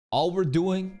All we're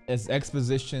doing is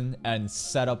exposition and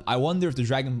setup. I wonder if the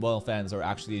Dragon Ball fans are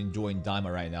actually enjoying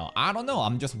Daima right now. I don't know.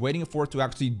 I'm just waiting for it to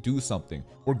actually do something.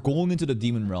 We're going into the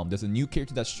Demon Realm. There's a new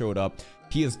character that showed up.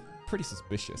 He is pretty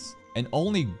suspicious. And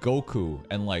only Goku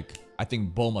and like, I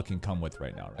think Bulma can come with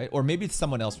right now, right? Or maybe it's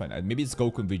someone else right now. Maybe it's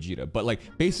Goku and Vegeta. But like,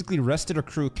 basically, rest of the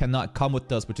crew cannot come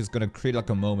with us, which is going to create like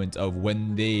a moment of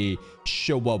when they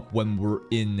show up when we're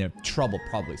in trouble,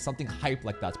 probably. Something hype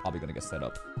like that's probably going to get set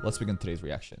up. Let's begin today's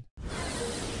reaction.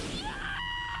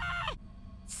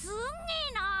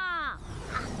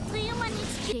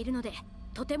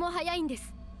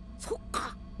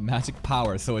 Magic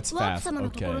power, so it's fast.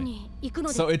 Okay.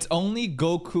 So it's only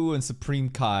Goku and Supreme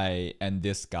Kai and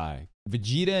this guy.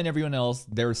 Vegeta and everyone else,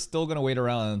 they're still gonna wait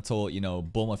around until, you know,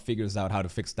 Bulma figures out how to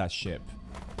fix that ship.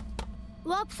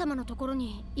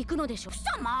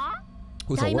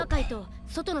 Who's a warp? Is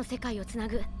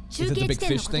it the big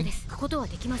fish thing?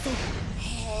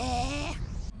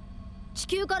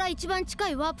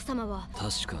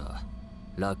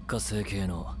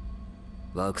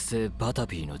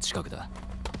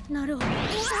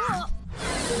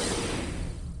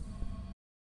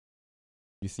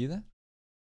 You see that?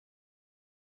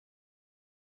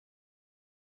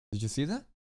 Did you see that?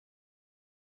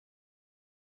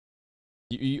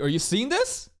 Are you seeing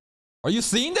this? Are you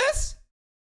seeing this?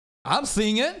 I'm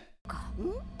seeing it.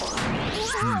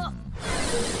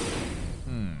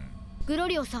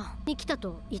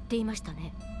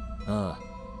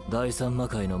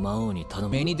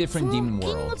 Many different demon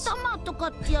worlds.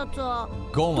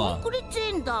 Goma.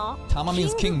 Tama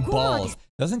means king balls.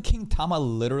 Doesn't King Tama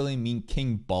literally mean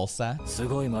king ballsack?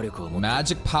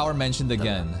 Magic power mentioned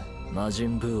again.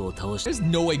 There's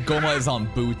no way Goma is on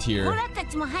Boo tier.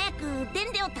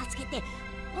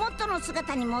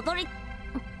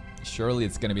 Surely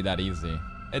it's gonna be that easy.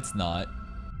 It's not.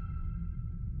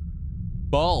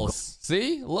 Balls.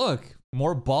 See? Look.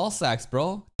 More ball sacks,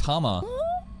 bro. Tama.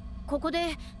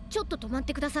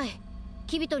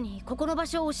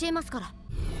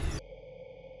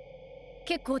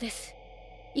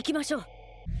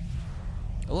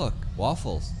 Look,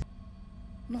 waffles.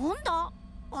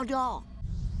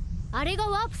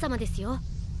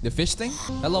 The fish thing?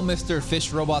 Hello, Mr.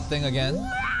 Fish Robot thing again.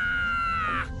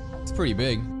 It's pretty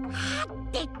big.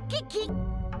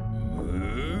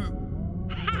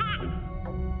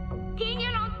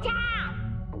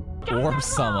 Warp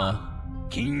Sama.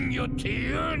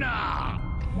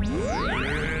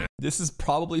 This is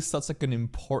probably such like an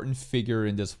important figure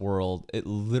in this world. It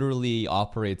literally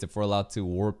operates if we're allowed to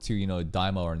warp to, you know,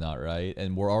 Daima or not, right?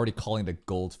 And we're already calling the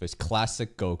goldfish.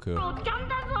 Classic Goku.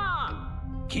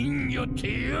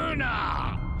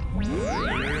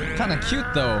 Kinda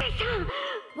cute though.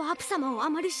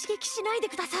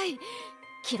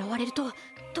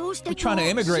 You're trying to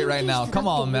immigrate right now. Come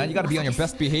on, man. You gotta be on your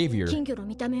best behavior.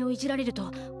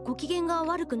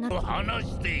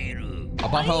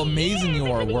 About how amazing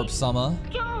you are, Warp Sama.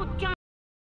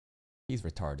 He's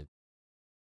retarded.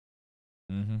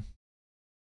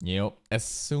 Yep. As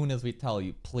soon as we tell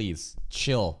you, please,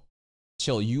 chill.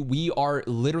 Chill. We are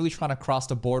literally trying to cross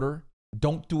the border.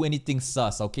 Don't do anything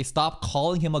sus, okay? Stop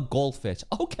calling him a goldfish.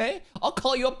 Okay, I'll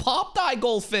call you a pop-dye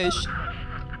goldfish.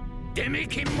 We're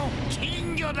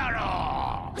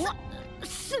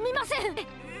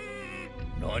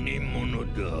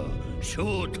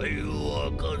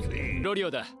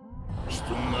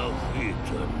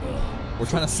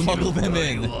trying to smuggle them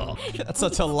in. That's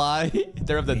such a lie.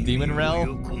 They're of the demon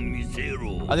realm.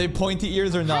 Are they pointy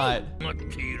ears or not?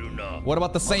 What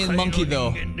about the Saiyan monkey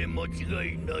though?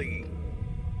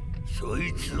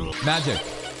 Magic.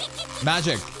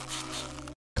 Magic.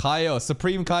 Kaio,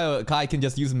 Supreme Kaio. Kai can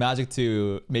just use magic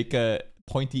to make a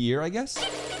pointy ear, I guess?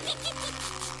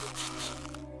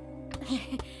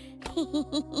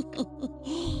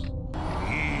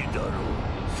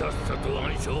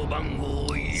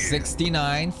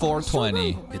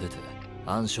 69,420.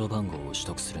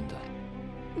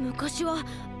 昔は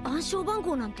暗証番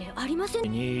号なんてありません。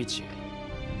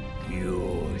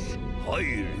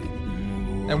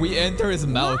And we enter his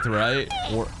mouth, right?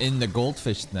 We're in the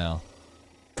goldfish now.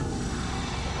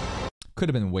 Could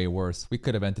have been way worse. We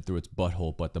could have entered through its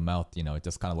butthole, but the mouth, you know, it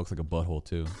just kind of looks like a butthole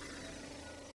too.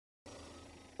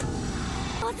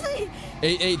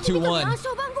 8821.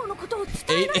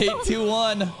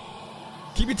 8821.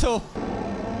 Kibito.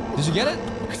 Did you get it?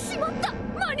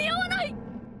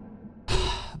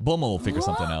 Bulma will figure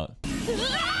something out.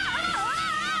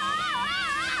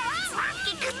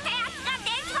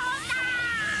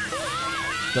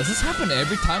 Does this happen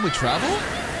every time we travel?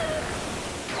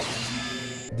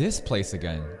 This place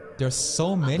again. There's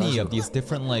so many of these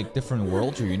different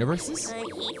worlds or universes.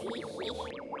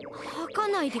 吐か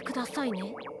ないでください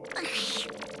ね。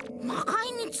魔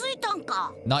界に着いたん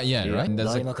か。 Not yet, right?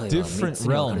 There's like different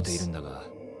realms.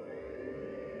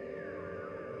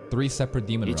 3 separate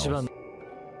demon realms.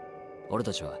 俺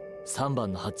たちは3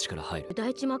番のハッチから入る。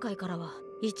第一魔界からは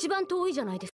一番遠いじゃ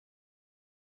ないですか。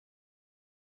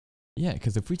 Yeah,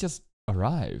 because if we just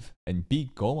arrive and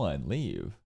beat Goma and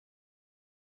leave,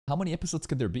 how many episodes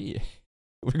could there be?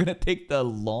 We're gonna take the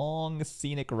long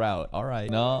scenic route. Alright.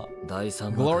 No.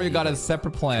 Gloria got his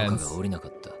separate plans.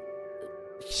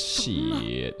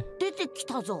 Shit. 出てき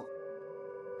たぞ。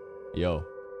 Yo.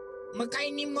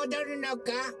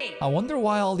 I wonder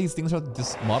why all these things are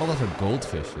just modeled after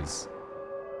goldfishes.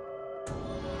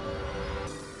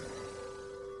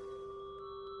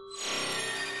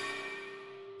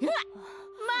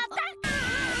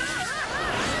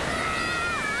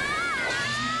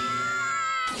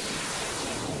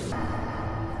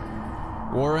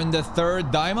 We're in the 3rd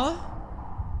Daima?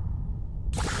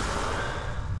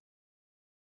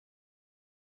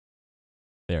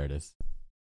 There it is.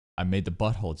 I made the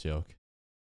butthole joke.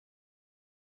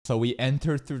 So we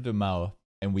enter through the mouth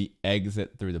and we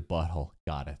exit through the butthole.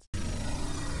 Got it.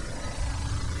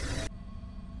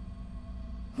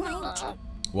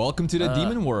 Welcome to the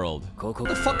demon world. What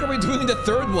the fuck are we doing in the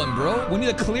 3rd one, bro? We need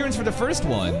a clearance for the 1st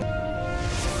one.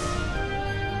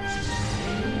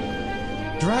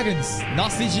 Dragons,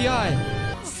 not CGI.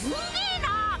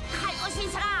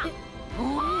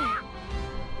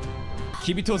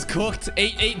 Kibito's cooked.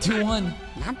 8821.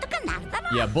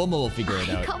 Yeah, Bulma will figure it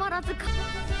out.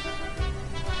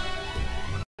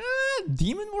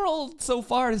 Demon World so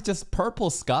far is just purple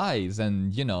skies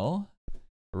and, you know,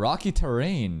 rocky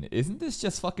terrain. Isn't this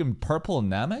just fucking purple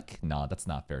Namek? No, that's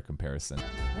not fair comparison.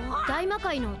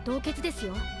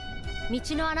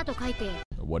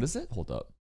 What is it? Hold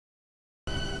up.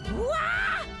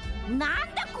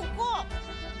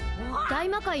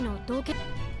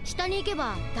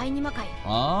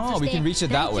 Oh, we can reach it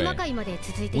that way.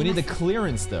 We need the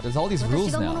clearance though. There's all these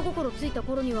rules now.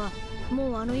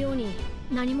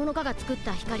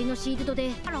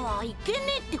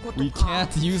 We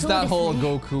can't use that whole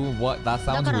Goku. What? That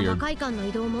sounds weird.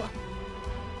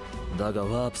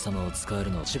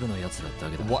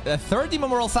 What? The 3rd Demon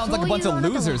World sounds like a bunch of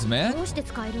losers, man.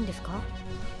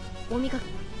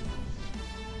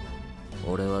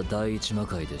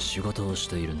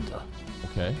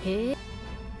 Okay.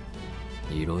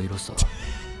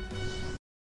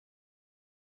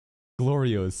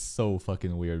 Glorio is so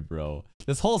fucking weird, bro.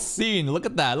 This whole scene, look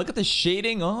at that. Look at the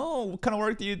shading. Oh, what kind of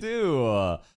work do you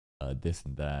do? This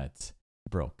and that.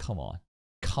 Bro, come on.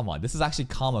 Come on. This is actually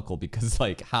comical because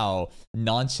like how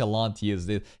nonchalant he is.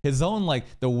 His own like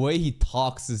the way he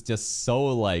talks is just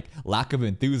so like lack of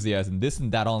enthusiasm. This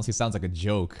and that honestly sounds like a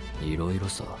joke.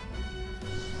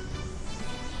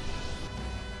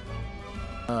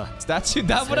 Statue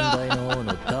Dabura.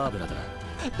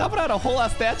 Dabura had a whole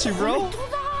ass statue, bro.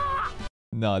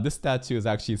 No, this statue is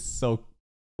actually so...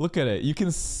 Look at it. You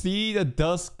can see the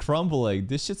dust crumbling.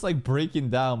 This shit's like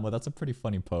breaking down, but that's a pretty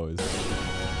funny pose.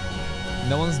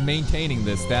 No one's maintaining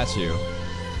this statue.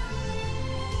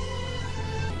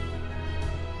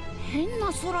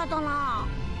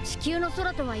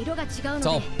 It's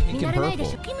all pink and purple.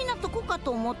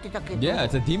 Yeah,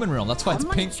 it's a demon realm. That's why it's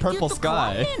pink, purple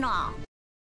sky.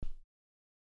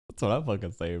 That's what I'm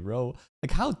fucking saying, bro.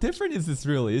 Like, how different is this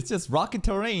really? It's just rocky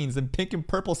terrains and pink and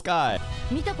purple sky.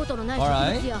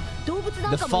 Alright.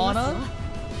 The fauna,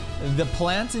 the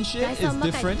plants and shit is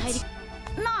different.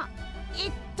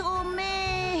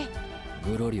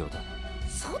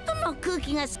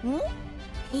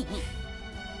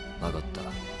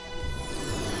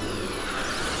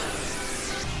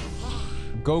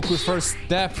 Goku's first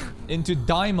step into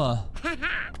Daima.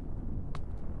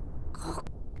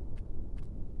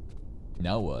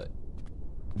 Now what?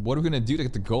 What are we gonna do to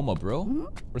get the Goma,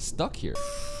 bro? We're stuck here.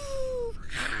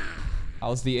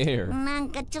 How's the air?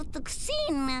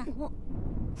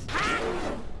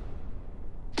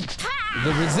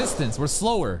 The resistance, we're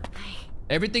slower.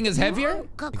 Everything is heavier?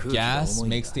 The gas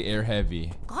makes the air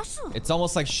heavy. It's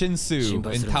almost like Shinsu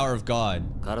in Tower of God.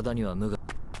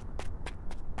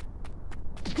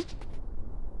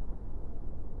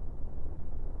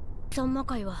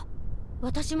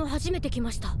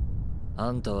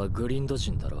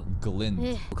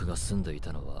 Glint.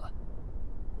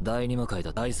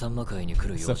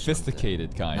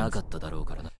 Sophisticated kind.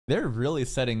 They're really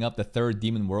setting up the 3rd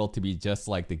demon world to be just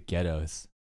like the ghettos.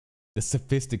 The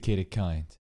sophisticated kind.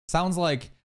 Sounds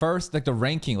like first, like the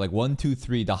ranking, like 1, 2,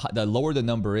 3, the lower the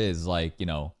number is, like, you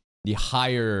know, the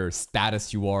higher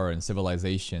status you are in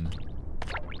civilization.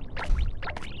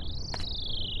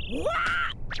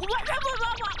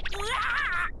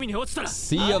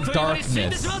 Sea of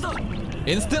Darkness.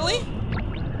 Instantly?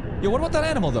 Yo, what about that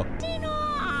animal though?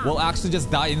 Will actually just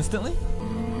die instantly?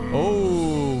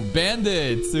 Oh,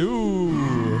 bandits.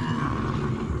 Ooh.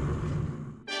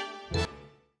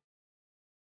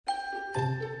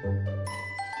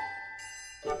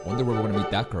 Wonder where we're gonna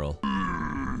meet that girl.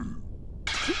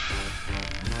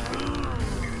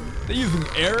 They're using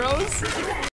arrows?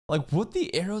 Like, would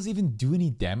the arrows even do any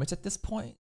damage at this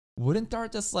point?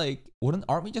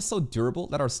 Aren't we just so durable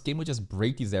that our skin would just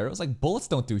break these arrows? Like, bullets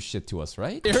don't do shit to us,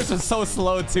 right? Arrows are so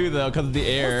slow too though, because of the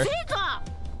air.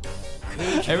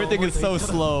 Everything is so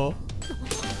slow.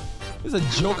 This is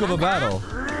a joke of a battle.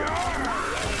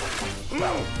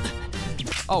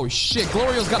 Oh shit,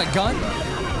 Glorio's got a gun?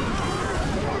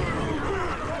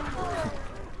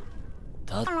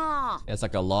 It's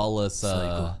like a lawless,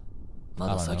 I don't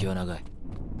know.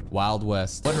 Wild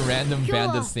West. One random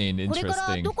bandit scene,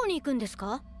 interesting.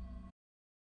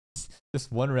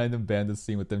 Just one random bandit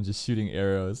scene with them just shooting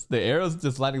arrows. The arrows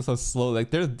just landing so slow,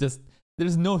 like there's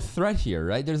no threat here,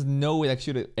 right? There's no way that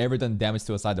should have ever done damage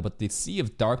to us either. But the Sea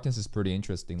of Darkness is pretty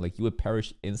interesting. Like, you would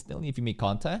perish instantly if you make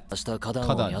contact.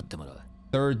 Kadan.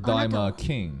 Third Daima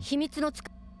King.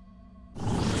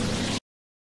 I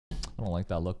don't like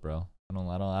that look, bro. I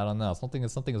don't know. Something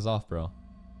is off, bro.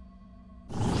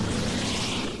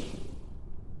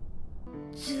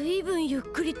 That's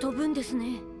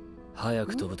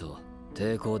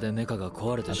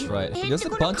right. There's a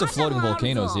bunch of floating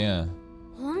volcanoes, yeah.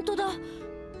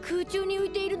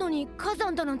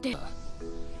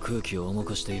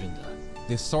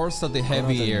 The source of the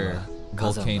heavy air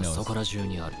volcanoes.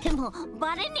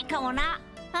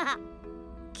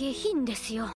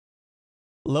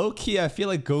 Low key, I feel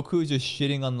like Goku is just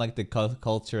shitting on like the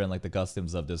culture and like the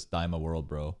customs of this Daima world,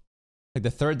 bro. Like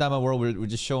the third Daima world, we're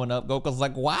just showing up. Goku's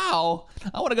like, wow,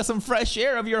 I want to get some fresh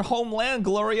air of your homeland,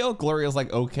 Glorio. Glorio's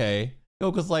like, okay.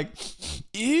 Goku's like,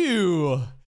 ew, it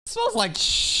smells like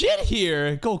shit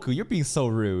here. Goku, you're being so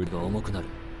rude.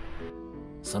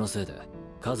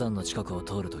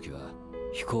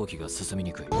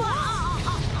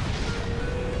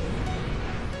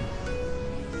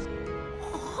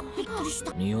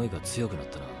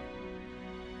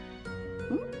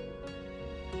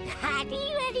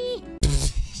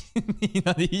 You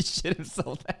know, he shit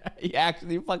himself there. He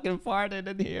actually fucking farted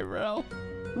in here, bro.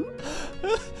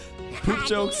 Poop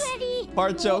jokes,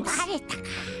 fart jokes.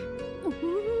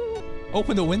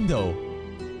 Open the window.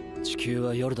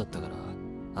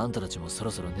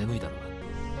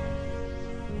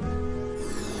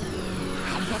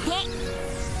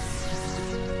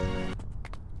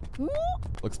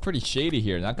 Looks pretty shady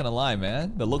here, not gonna lie,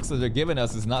 man. The looks that they're giving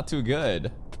us is not too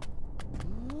good.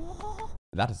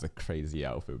 That is a crazy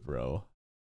outfit, bro.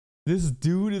 This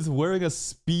dude is wearing a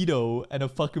Speedo and a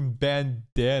fucking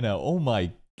bandana. Oh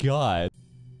my god.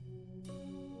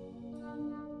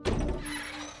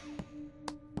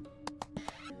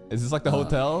 Is this like the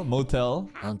hotel? Motel?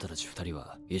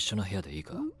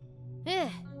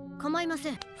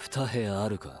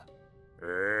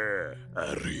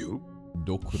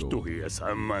 Dokuro.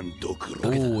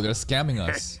 Oh, they're scamming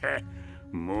us.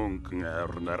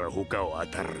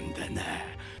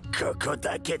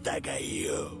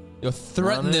 You're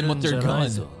threatening with your gun.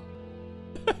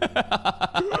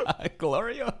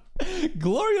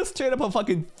 Glorio's straight up a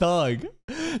fucking thug.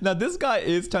 Now this guy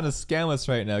is trying to scam us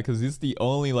right now because he's the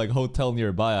only like hotel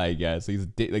nearby, I guess. So he's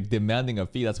like demanding a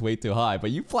fee that's way too high.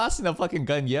 But you flashing a fucking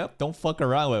gun, yep. Don't fuck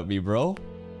around with me, bro.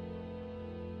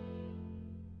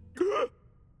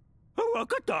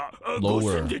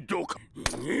 Lower.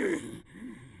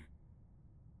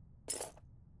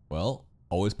 Well,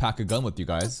 always pack a gun with you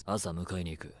guys. They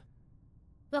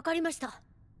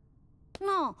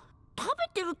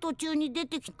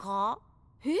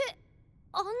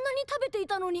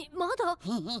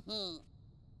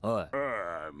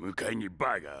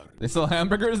sell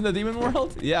hamburgers in the demon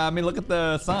world? Yeah, I mean, look at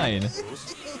the sign.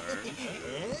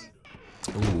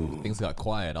 Ooh, things got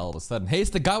quiet all of a sudden. Hey, it's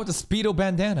the guy with the Speedo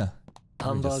bandana.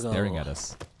 He's just staring at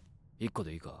us.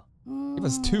 Give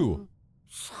us 2.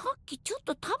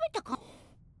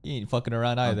 He ain't fucking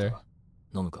around either.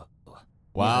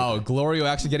 Wow, Glorio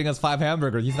actually getting us 5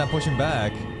 hamburgers. He's not pushing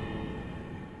back.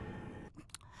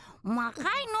 Don't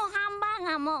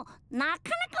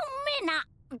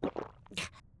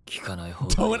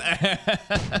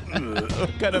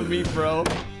what kind of meat, bro?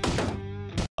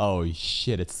 Oh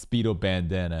shit, it's Speedo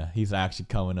bandana. He's actually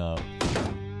coming up.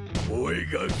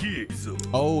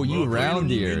 Oh, you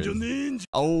round ears.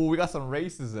 Oh, we got some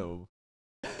racism.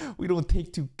 We don't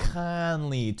take too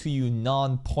kindly to you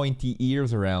non-pointy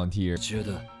ears around here.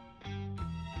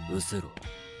 うせろ。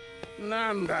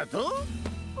なんだと？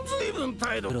ずいぶん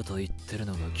態度。うせろと言ってる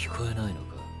のが聞こえないの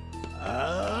か。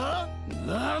ああ、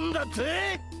なんだっ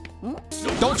て？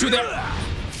 Don't you dare!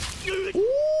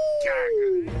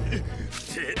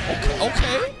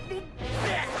 Okay.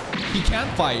 He can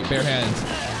fight bare hands.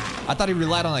 I thought he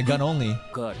relied on a gun only.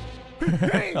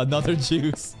 Another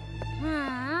juice.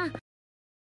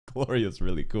 Glorio's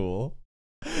really cool.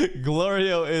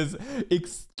 Glorio is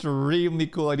extremely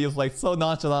cool and he's like so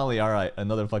nonchalantly, alright,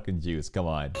 another fucking juice, come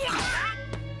on.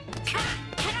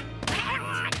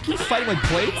 He's fighting like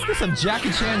plates? This is some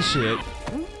Jackie Chan shit.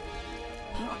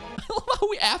 I love how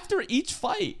we, after each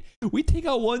fight, we take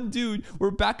out one dude, we're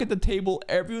back at the table,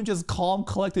 everyone just calm,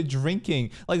 collected,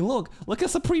 drinking. Like, look at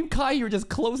Supreme Kai here just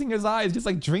closing his eyes, just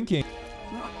like drinking.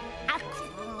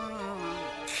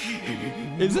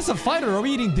 Is this a fight or are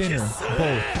we eating dinner?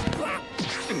 Both.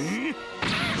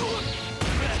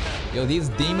 Yo, these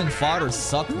demon fodders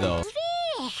suck though.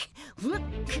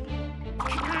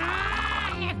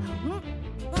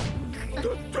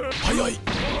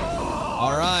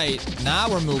 Alright, now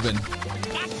we're moving.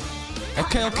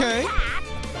 Okay.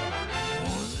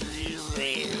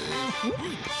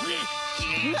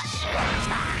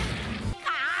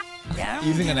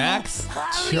 Using an axe?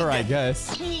 Sure, I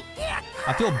guess.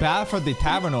 I feel bad for the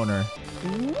tavern owner.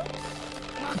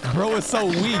 Bro is so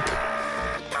weak.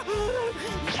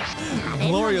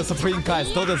 Glorio Supreme Kai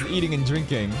still just eating and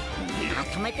drinking.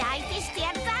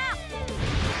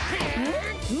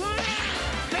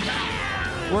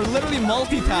 We're literally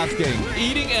multitasking,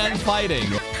 eating and fighting.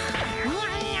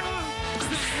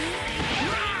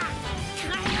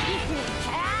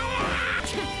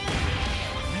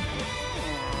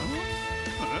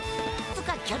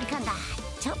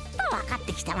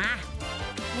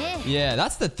 Yeah,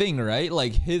 that's the thing, right?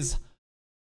 Like his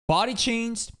body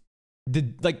changed.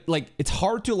 Like it's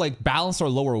hard to like balance our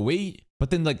lower weight, but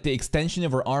then like the extension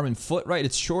of our arm and foot, right?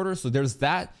 It's shorter, so there's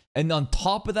that. And on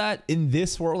top of that, in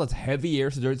this world, it's heavier,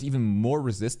 so there's even more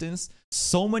resistance.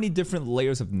 So many different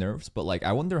layers of nerfs, but like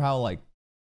I wonder how like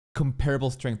comparable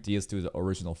strength he is to the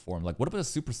original form. Like what about the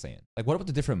Super Saiyan? Like what about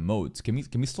the different modes? Can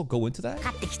we still go into that?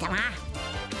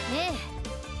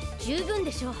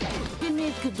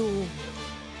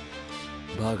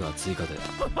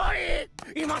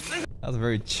 That was a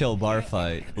very chill bar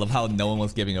fight. Love how no one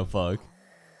was giving a fuck.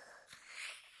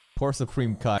 Poor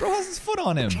Supreme Kai. Bro has his foot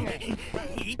on him.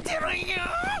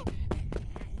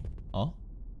 Oh?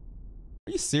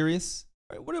 Are you serious?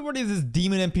 What are these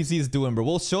demon NPCs doing, bro?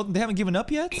 We'll show them. They haven't given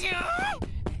up yet?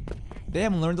 They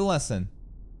haven't learned the lesson.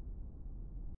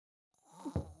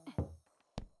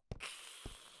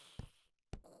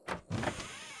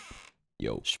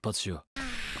 Yo.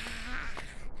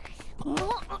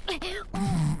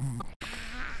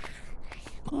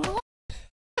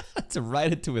 That's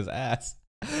right into his ass.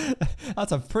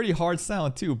 That's a pretty hard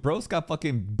sound too. Bro's got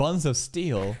fucking buns of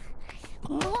steel.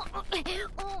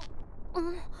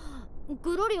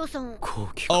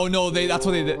 Oh no, that's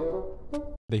what they did.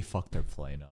 They fucked their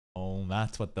plane up. Oh,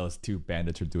 that's what those two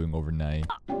bandits are doing overnight.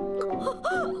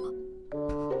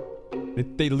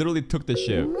 They literally took the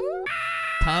ship.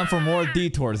 Time for more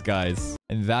detours, guys.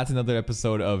 And that's another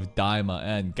episode of DAIMA.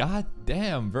 And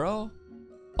goddamn, bro.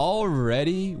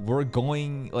 Already, we're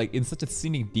going like in such a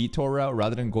scenic detour route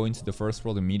rather than going to the first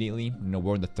world immediately. You know,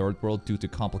 we're in the third world due to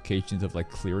complications of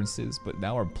like clearances. But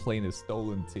now our plane is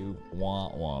stolen too.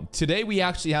 Womp womp. Today, we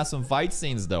actually have some fight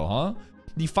scenes though, huh?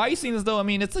 The fight scenes though, I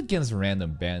mean, it's against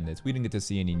random bandits. We didn't get to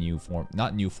see any new form,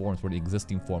 not new forms, where the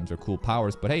existing forms are cool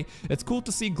powers. But hey, it's cool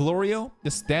to see Glorio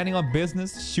just standing on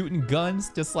business, shooting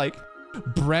guns, just like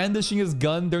brandishing his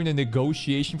gun during the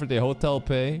negotiation for the hotel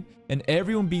pay. And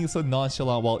everyone being so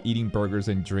nonchalant while eating burgers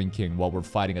and drinking while we're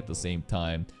fighting at the same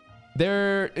time.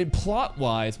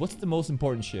 Plot-wise, what's the most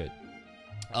important shit?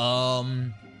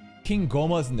 King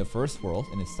Goma's in the first world,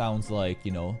 and it sounds like,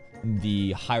 you know,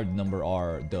 the higher the number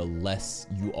are, the less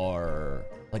you are,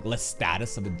 like less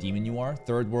status of a demon you are.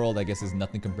 Third world, I guess, is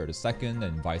nothing compared to second,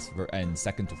 and vice versa, and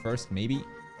second to first, maybe.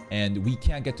 And we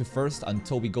can't get to first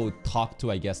until we go talk to,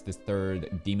 I guess, this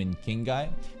third demon king guy.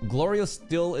 Glorio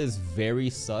still is very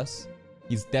sus.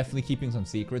 He's definitely keeping some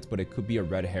secrets, but it could be a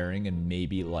red herring, and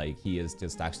maybe like he is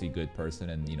just actually a good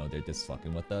person, and you know, they're just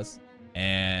fucking with us.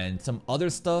 And some other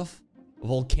stuff.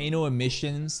 Volcano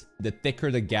emissions, the thicker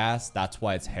the gas, that's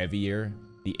why it's heavier.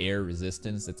 The air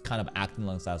resistance, it's kind of acting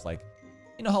like,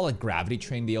 you know how like Gravity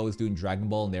Train they always do in Dragon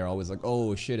Ball, and they're always like,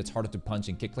 oh shit, it's harder to punch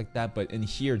and kick like that. But in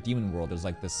here, Demon World, there's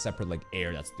like this separate like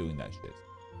air that's doing that shit.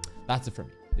 That's it for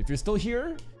me. If you're still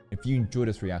here, if you enjoyed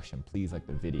this reaction, please like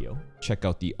the video. Check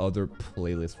out the other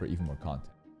playlist for even more content.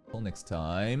 Till next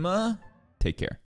time, take care.